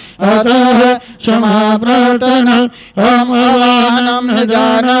 ओम अतः क्षमा प्रार्थना। ओम आवाहनं न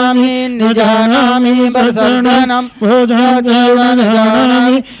जानामि वर्तनं पूजा चैव न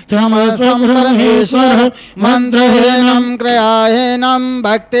जानामि क्षमस्व परमेश्वर। मंत्रहीनं क्रियाहीनं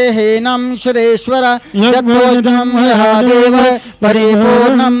भक्तिहीनं श्रीश्वर यद्बोधं महादेव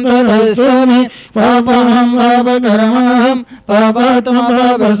परिपूर्णं तदस्तुमे। पापहं पापकर्महं पापात्मा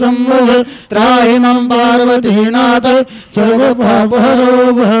पापसंभव त्राहि मां पार्वतीनाथ सर्वपापहरो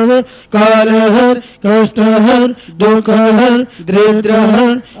भव। कालहर कष्टहर दुःखहर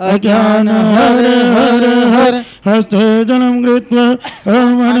दरिद्रहर अज्ञानहर हर हर। हस्ते जलं कृत्वा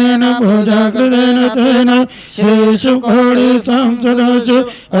अनेन पूजा कृतेन तेन श्री शिव खोड़ी संसदस्य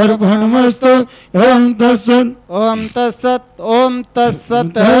अर्पणमस्तु। ओम तत्सत् ओम तत्सत् ओम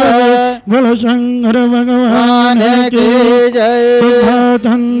तत्सत्। बोलो शंकर भगवान की जय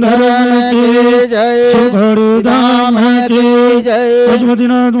सनातन धर्म की जय शिव खोड़ी धाम की जय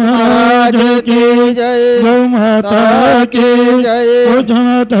पशुपतिनाथ महाराज की जय गौ माता की जय पूज्य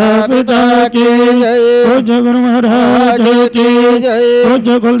माता पिता की जय पूज्य गुरु महाराज की जय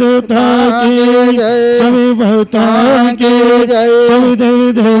पूज्य कुलदेवता की जय सभी भक्तों की जय सभी देवी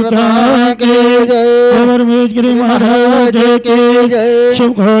देवता की जय परमेश्वरी महाराज की जय शिव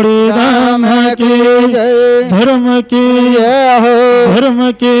खोड़ी धाम की जय धर्म की जय हो धर्म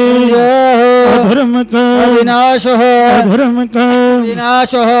की जय हो अधर्म का विनाश हो अधर्म का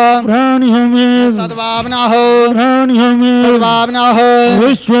विनाश हो प्राणियों में सद्भावना हो प्राणियों में सद्भावना हो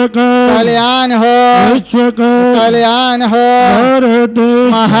विश्व का कल्याण हो विश्व का कल्याण हो भारत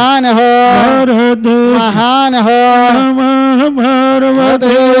देश महान हो भारत देश महान हो नमः पार्वती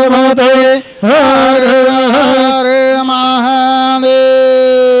देवते हर हर महादेव।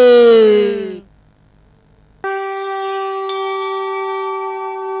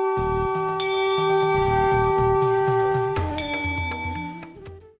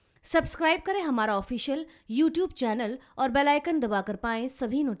 सब्सक्राइब करें हमारा ऑफिशियल यूट्यूब चैनल और बेल आइकन दबाकर पाएं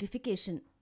सभी नोटिफिकेशन।